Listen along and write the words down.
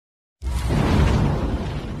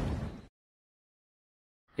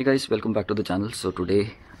Hey guys, welcome back to the channel. So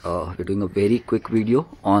today we're doing a very quick video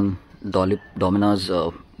on Dominar's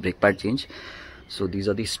brake pad change. So these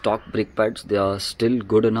are the stock brake pads. They are still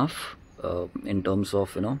good enough in terms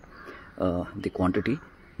of the quantity,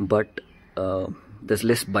 but there's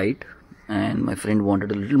less bite, and my friend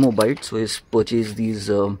wanted a little more bite, so he's purchased these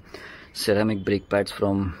ceramic brake pads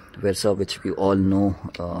from Vesrah, which we all know,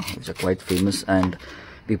 which are quite famous and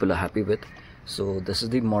people are happy with. So this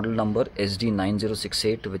is the model number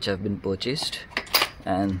SD9068 which have been purchased,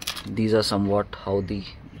 and these are somewhat how the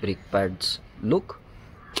brake pads look.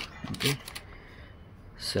 Okay,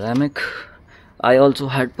 ceramic I also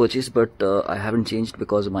had purchased, but I haven't changed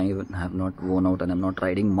because mine have not worn out and I'm not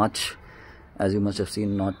riding much. As you must have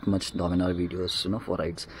seen, not much Dominar videos for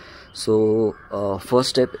rides. So first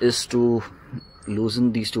step is to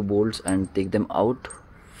loosen these two bolts and take them out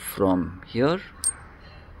from here.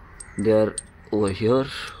 They are over here,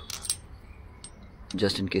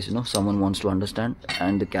 just in case someone wants to understand,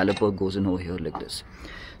 and the caliper goes in over here like this.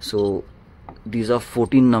 So these are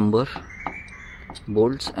 14 number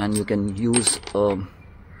bolts, and you can use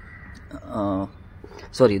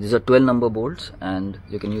these are 12 number bolts, and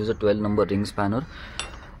you can use a 12 number ring spanner.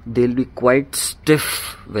 They'll be quite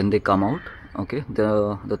stiff when they come out. Okay,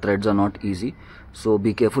 the threads are not easy, so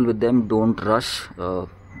be careful with them. Don't rush,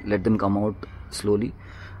 let them come out slowly.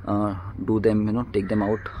 Do them, take them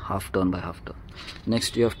out half turn by half turn.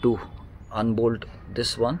 Next you have to unbolt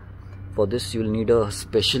this one. For this you will need a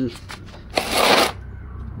special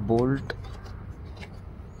bolt,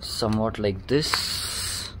 somewhat like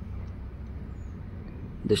this.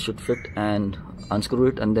 This should fit, and unscrew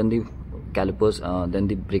it, and then the calipers, then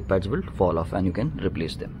the brake pads will fall off and you can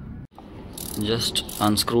replace them. Just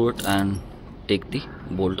unscrew it and take the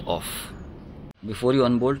bolt off. Before you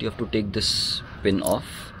unbolt, you have to take this pin off.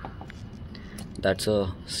 That's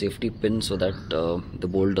a safety pin, so that the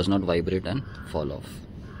bolt does not vibrate and fall off.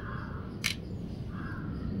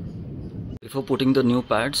 Before putting the new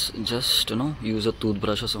pads, just use a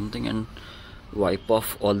toothbrush or something and wipe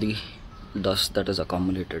off all the dust that is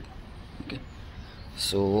accumulated. Okay,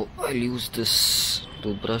 so I'll use this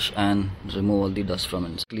toothbrush and remove all the dust from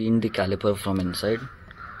inside. Clean the caliper from inside.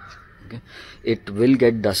 Okay, it will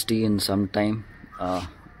get dusty in some time.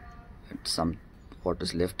 What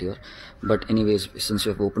is left here, but anyways, since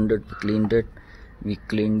we have opened it, we cleaned it. We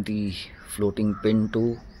cleaned the floating pin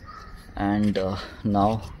too, and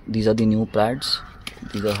now these are the new pads.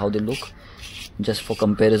 These are how they look, just for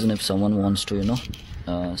comparison, if someone wants to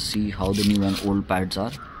see how the new and old pads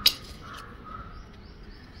are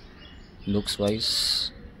looks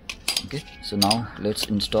wise. Okay, so now let's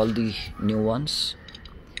install the new ones.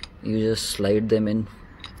 You just slide them in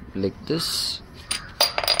like this,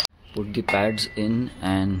 put the pads in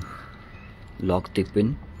and lock the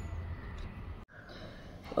pin.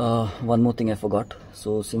 One more thing I forgot.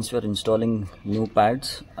 So since we are installing new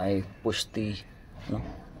pads, I pushed the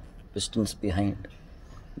pistons behind,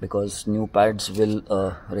 because new pads will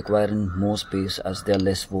require more space as they are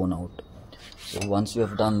less worn out. So once you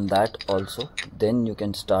have done that also, then you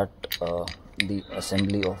can start the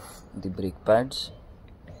assembly of the brake pads.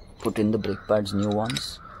 Put in the brake pads, new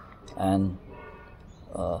ones, and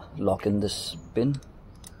lock in this pin.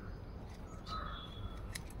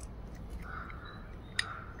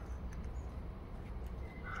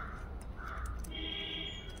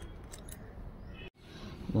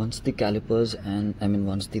 Once the calipers and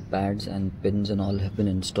once the pads and pins and all have been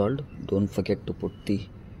installed, don't forget to put the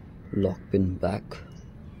lock pin back.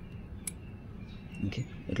 Okay,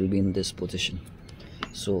 it will be in this position.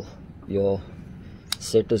 So your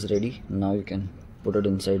set is ready. Now you can put it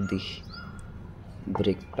inside the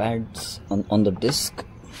brake pads on the disc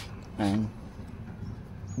and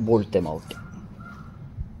bolt them out.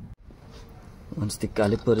 Once the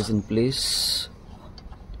caliper is in place,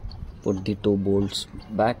 put the two bolts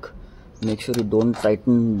back. Make sure you don't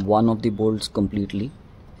tighten one of the bolts completely.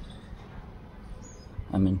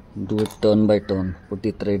 Do it turn by turn. Put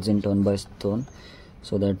the threads in turn by turn,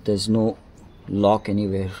 so that there's no lock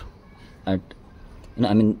anywhere.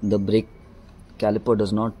 The brake caliper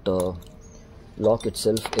does not lock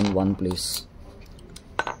itself in one place,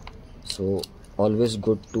 so always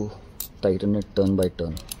good to tighten it turn by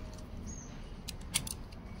turn.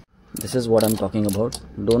 This is what I'm talking about.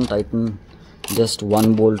 Don't tighten just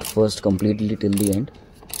one bolt first completely till the end.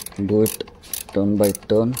 Do it turn by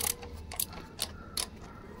turn,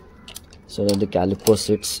 so that the caliper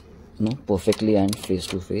sits perfectly and face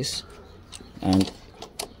to face, and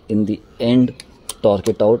in the end torque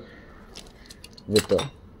it out with a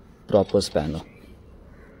proper spanner.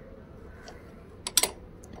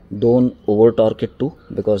 Don't over torque it too,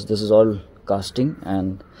 because this is all casting,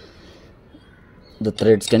 and the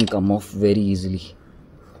threads can come off very easily.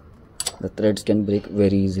 The threads can break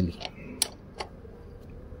very easily.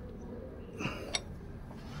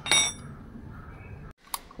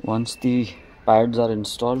 Once the pads are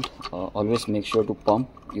installed, always make sure to pump.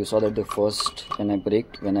 You saw that the first, when I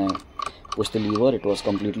braked, when I pushed the lever, it was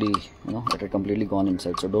completely, it had completely gone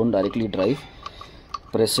inside. So don't directly drive.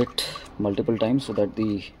 Press it multiple times so that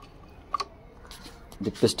the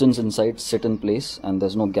pistons inside sit in place and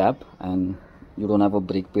there's no gap, and you don't have a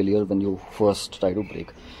brake failure when you first try to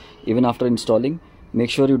brake. Even after installing, make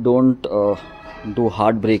sure you don't do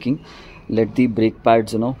hard braking. Let the brake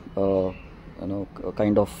pads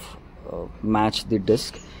kind of match the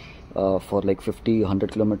disc for like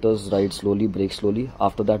 50-100 kilometers. Ride slowly, brake slowly.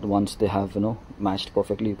 After that, once they have matched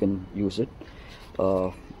perfectly, you can use it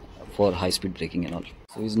for high speed braking and all.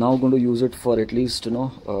 So he's now going to use it for at least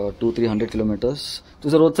 200-300 kilometers. So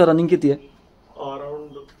the road running kitty hai?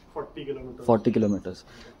 Around 40 kilometers. 40 kilometers.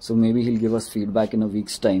 So maybe he'll give us feedback in a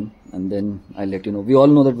week's time, and then I'll let you know. We all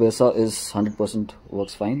know that Vesrah is 100%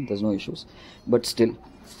 works fine. There's no issues. But still,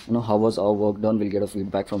 how was our work done? We'll get a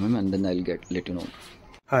feedback from him, and then I'll let you know.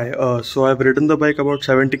 Hi. So I've ridden the bike about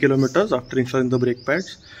 70 kilometers after installing the brake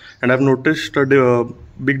pads, and I've noticed a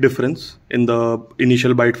big difference in the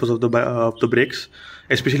initial bite force of the brakes,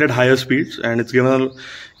 especially at higher speeds, and it's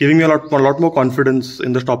giving me a lot more confidence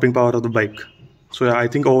in the stopping power of the bike. So yeah, I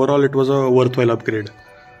think overall it was a worthwhile upgrade.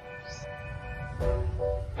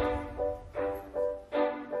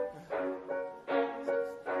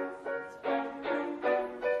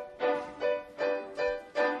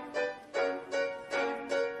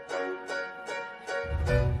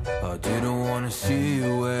 I didn't want to see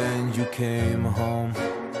you when you came home,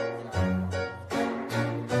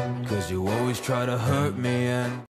 'cause you always try to hurt me and